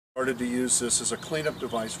Started to use this as a cleanup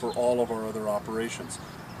device for all of our other operations.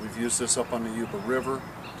 We've used this up on the Yuba River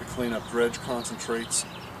to clean up dredge concentrates.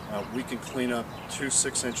 We can clean up 2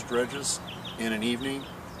 6-inch dredges in an evening.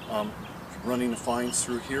 Running the fines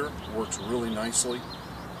through here works really nicely.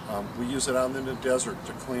 We use it out in the desert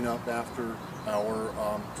to clean up after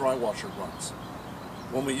our dry washer runs.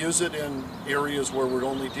 When we use it in areas where we're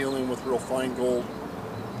only dealing with real fine gold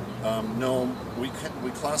gnome,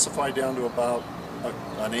 we classify down to about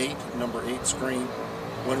an number 8 screen.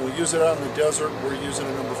 When we use it out in the desert, we're using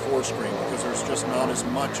a number 4 screen because there's just not as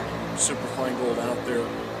much superfine gold out there,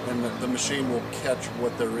 and the machine will catch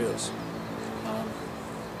what there is.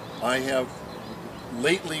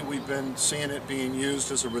 Lately we've been seeing it being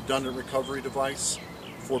used as a redundant recovery device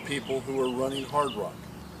for people who are running hard rock.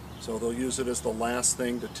 So they'll use it as the last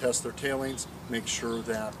thing to test their tailings, make sure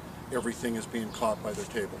that everything is being caught by their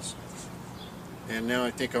tables. And now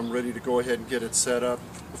I think I'm ready to go ahead and get it set up.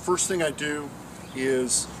 The first thing I do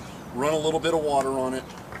is run a little bit of water on it,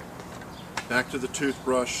 back to the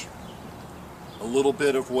toothbrush, a little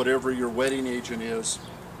bit of whatever your wetting agent is,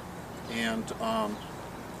 and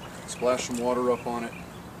splash some water up on it.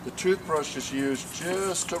 The toothbrush is used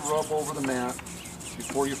just to rub over the mat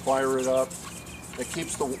before you fire it up. It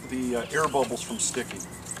keeps the air bubbles from sticking.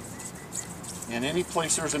 And any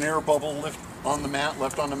place there's an air bubble left on the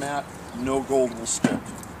mat, no gold will stick.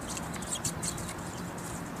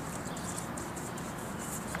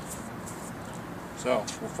 So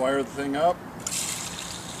we'll fire the thing up.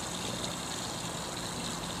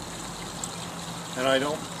 And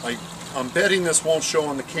I'm betting this won't show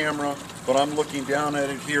on the camera, but I'm looking down at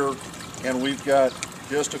it here, and we've got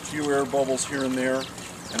just a few air bubbles here and there.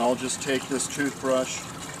 And I'll just take this toothbrush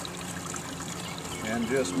and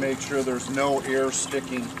just make sure there's no air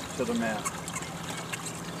sticking to the mat.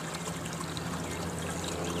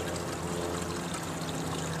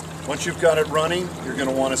 Once you've got it running, you're going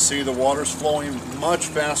to want to see the water's flowing much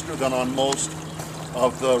faster than on most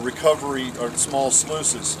of the recovery or small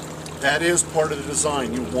sluices. That is part of the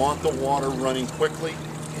design. You want the water running quickly.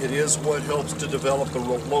 It is what helps to develop the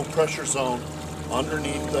low pressure zone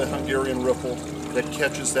underneath the Hungarian riffle that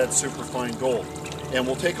catches that superfine gold. And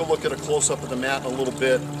we'll take a look at a close-up of the mat in a little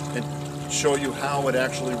bit and show you how it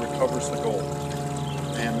actually recovers the gold.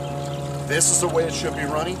 And this is the way it should be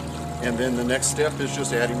running, and then the next step is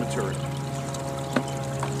just adding material.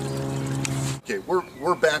 Okay,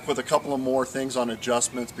 we're back with a couple of more things on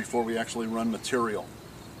adjustments before we actually run material.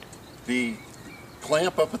 The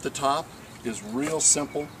clamp up at the top is real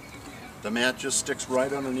simple. The mat just sticks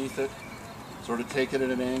right underneath it. Sort of take it at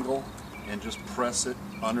an angle and just press it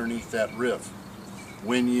underneath that riv.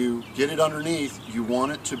 When you get it underneath, you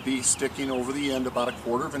want it to be sticking over the end about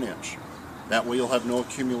 1/4 of an inch. That way you'll have no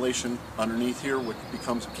accumulation underneath here, which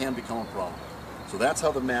can become a problem. So that's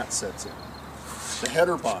how the mat sets in. The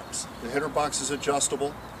header box. The header box is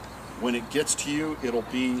adjustable. When it gets to you, it'll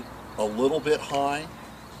be a little bit high.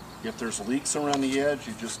 If there's leaks around the edge,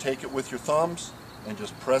 you just take it with your thumbs and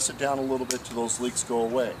just press it down a little bit till those leaks go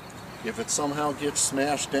away. If it somehow gets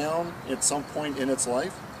smashed down at some point in its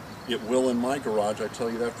life, it will in my garage, I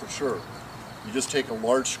tell you that for sure. You just take a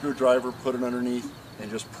large screwdriver, put it underneath,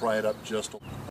 and just pry it up just a little.